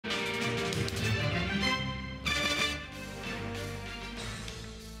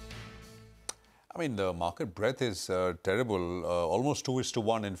I mean, the market breadth is terrible, almost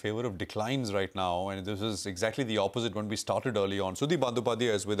 2:1 in favor of declines right now. And this is exactly the opposite when we started early on. Sudip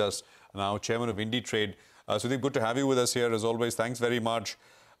Bandyopadhyay is with us now, Chairman of Inditrade. Sudip, good to have you with us here as always. Thanks very much.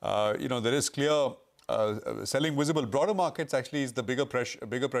 There is clear selling visible. Broader markets actually is the bigger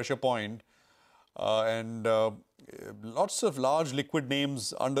pressure point. And lots of large liquid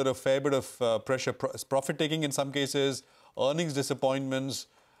names under a fair bit of pressure, profit taking in some cases, earnings disappointments.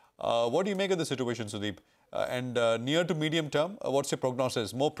 What do you make of the situation, Sudip? And near to medium term, what's your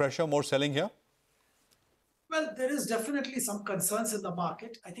prognosis? More pressure, more selling here? Well, there is definitely some concerns in the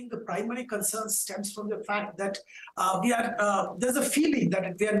market. I think the primary concern stems from the fact that there's a feeling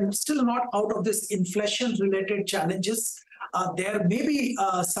that we are still not out of this inflation-related challenges. There may be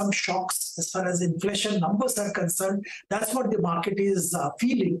some shocks as far as inflation numbers are concerned. That's what the market is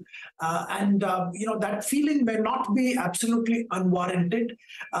feeling. That feeling may not be absolutely unwarranted.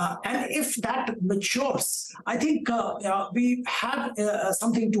 And if that matures, I think we have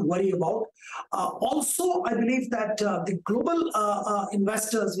something to worry about. Also, I believe that the global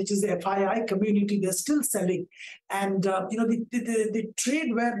investors, which is the FII community, they're still selling. And, the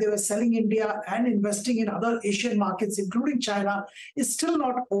trade where they were selling India and investing in other Asian markets, including China, is still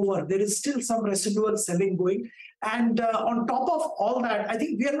not over. There is still some residual selling going. And on top of all that, I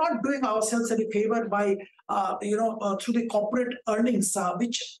think we are not doing ourselves any favor by, through the corporate earnings,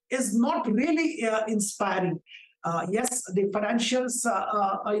 which is not really inspiring. Yes, the financials,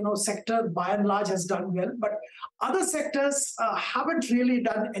 sector by and large has done well, but other sectors haven't really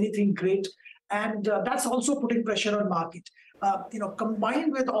done anything great. And that's also putting pressure on market.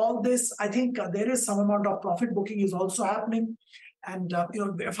 Combined with all this, I think there is some amount of profit booking is also happening. And,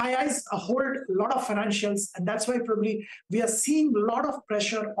 FIIs hold a lot of financials, and that's why probably we are seeing a lot of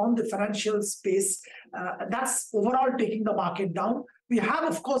pressure on the financial space. That's overall taking the market down. We have,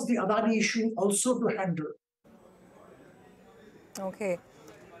 of course, the Adani issue also to handle. Okay.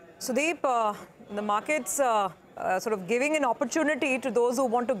 Sudeep, the market's sort of giving an opportunity to those who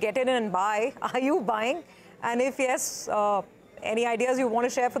want to get in and buy. Are you buying? And if yes, any ideas you want to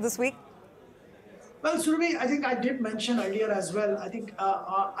share for this week? Well, Surabhi, I think I did mention earlier as well. I think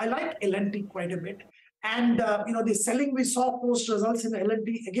I like L&T quite a bit. And, the selling we saw post results in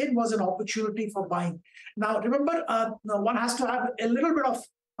L&T again was an opportunity for buying. Now, remember, one has to have a little bit of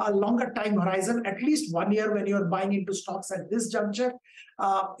a longer time horizon, at least 1 year when you're buying into stocks at this juncture.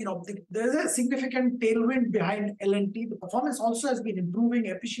 There's a significant tailwind behind L&T. The performance also has been improving,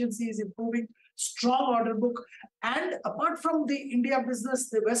 efficiency is improving, strong order book. And apart from the India business,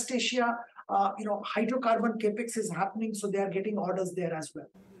 the West Asia, hydrocarbon capex is happening, so they are getting orders there as well.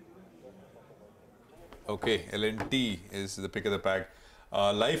 Okay, L&T is the pick of the pack.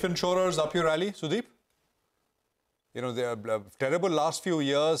 Life insurers up your alley, Sudip? They are terrible last few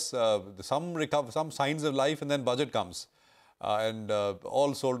years, some signs of life, and then budget comes.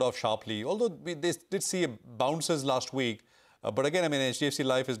 All sold off sharply. Although they did see bounces last week. But again, I mean, HDFC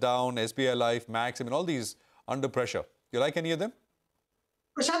Life is down, SBI Life, Max, I mean, all these under pressure. You like any of them?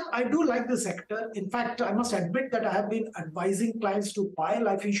 Prashant, I do like the sector. In fact, I must admit that I have been advising clients to buy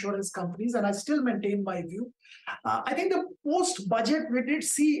life insurance companies, and I still maintain my view. I think the post-budget, we did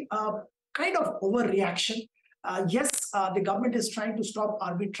see a kind of overreaction. Yes, the government is trying to stop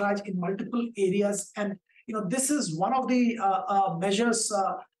arbitrage in multiple areas. And, this is one of the measures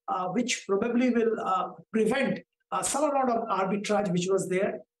which probably will prevent some amount of arbitrage which was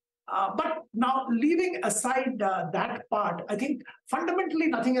there. But now, leaving aside that part, I think fundamentally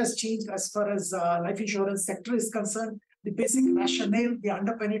nothing has changed as far as life insurance sector is concerned. The basic rationale, the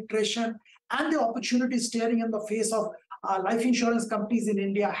under-penetration, and the opportunity staring in the face of life insurance companies in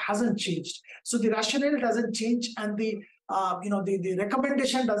India hasn't changed. So the rationale doesn't change, and the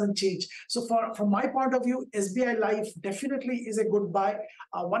recommendation doesn't change. So from my point of view, SBI Life definitely is a good buy.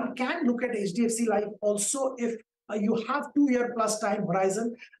 One can look at HDFC Life also if you have 2 year plus time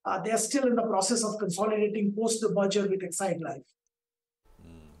horizon. They are still in the process of consolidating post the merger with Exide Life.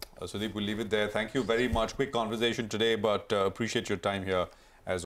 Sudip, we'll leave it there. Thank you very much. Quick conversation today, but appreciate your time here.